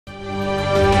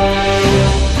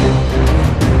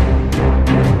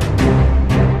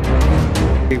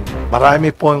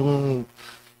marami pong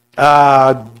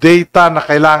data na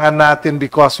kailangan natin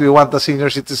because we want the senior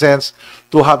citizens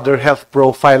to have their health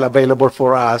profile available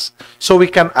for us so we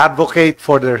can advocate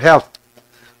for their health.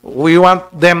 We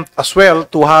want them as well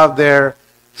to have their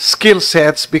skill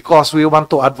sets because we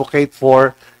want to advocate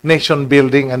for nation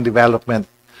building and development,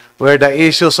 where the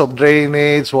issues of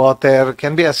drainage, water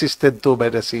can be assisted to by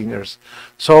the seniors.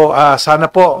 So, sana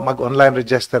po mag-online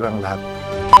register ang lahat.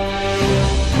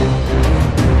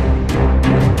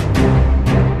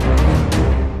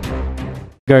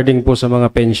 Regarding po sa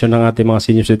mga pension ng ating mga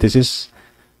senior citizens,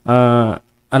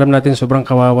 alam natin sobrang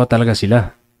kawawa talaga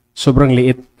sila. Sobrang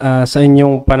liit. Sa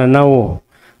inyong pananaw,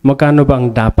 magkano ba ang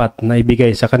dapat na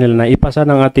ibigay sa kanila na ipasa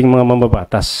ng ating mga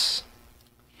mambabatas?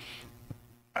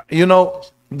 You know,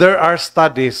 there are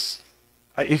studies.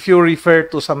 If you refer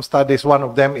to some studies, one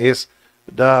of them is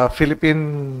the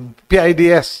Philippine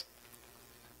PIDS,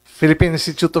 Philippine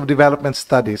Institute of Development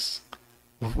Studies,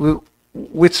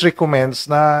 which recommends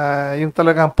na yung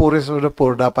talagang poorest of the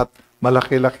poor dapat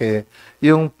malaki-laki,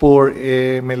 yung poor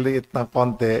maliit na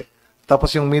konti,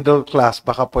 tapos yung middle class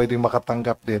baka pwedeng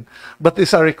makatanggap din. But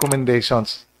these are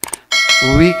recommendations.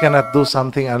 We cannot do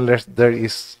something unless there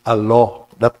is a law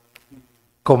that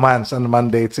commands and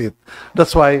mandates it.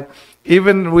 That's why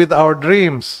even with our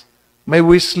dreams, may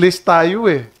wish list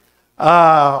tayo eh.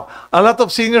 A lot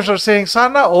of seniors are saying,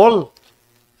 sana all.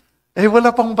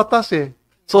 Wala pang batas eh.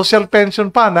 Social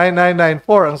pension pa,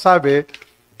 9994. Ang sabi,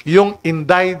 yung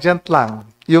indigent lang,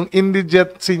 yung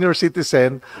indigent senior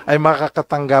citizen ay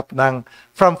makakatanggap ng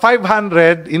from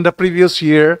 500 in the previous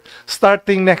year,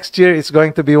 starting next year, it's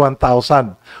going to be 1,000.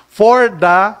 For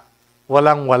the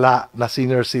walang-wala na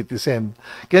senior citizen.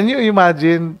 Can you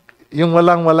imagine yung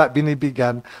walang-wala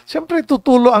binibigyan? Siyempre,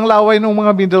 tutulo ang laway ng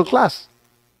mga middle class.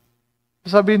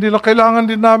 Sabihin nila, kailangan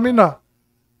din namin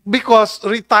because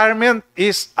retirement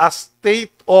is a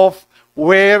state of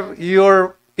where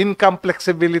your income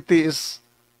flexibility is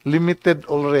limited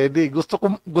already.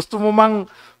 Gusto mo mang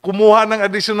kumuha ng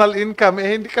additional income,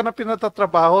 hindi ka na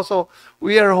pinatatrabaho. So,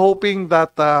 we are hoping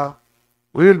that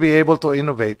we will be able to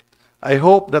innovate. I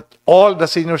hope that all the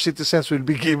senior citizens will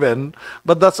be given,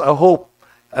 but that's a hope.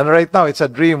 And right now, it's a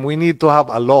dream. We need to have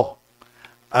a law.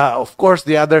 Of course,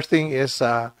 the other thing is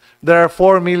there are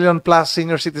 4 million plus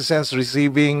senior citizens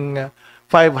receiving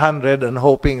 500 and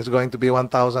hoping it's going to be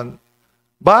 1,000.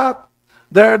 But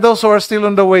there are those who are still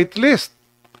on the wait list.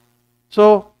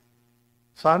 So,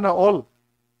 sana all.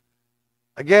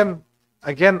 Again,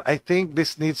 I think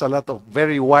this needs a lot of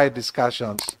very wide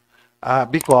discussions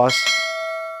because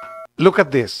look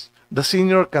at this. The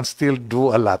senior can still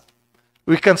do a lot.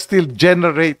 We can still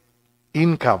generate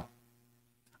income.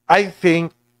 I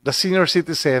think the senior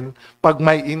citizen, pag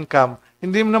may income,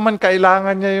 hindi naman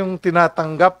kailangan niya yung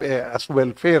tinatanggap as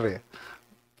welfare.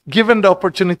 Given the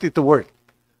opportunity to work.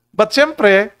 But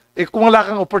siyempre, kung wala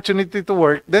kang opportunity to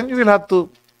work, then you will have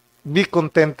to be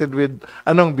contented with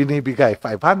anong binibigay,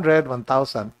 500,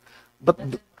 1,000. But,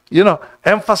 you know,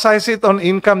 emphasize it on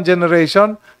income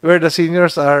generation where the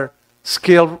seniors are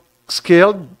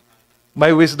skilled,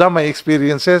 my wisdom, my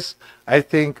experiences. I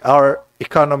think our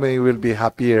economy will be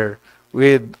happier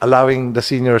with allowing the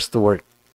seniors to work.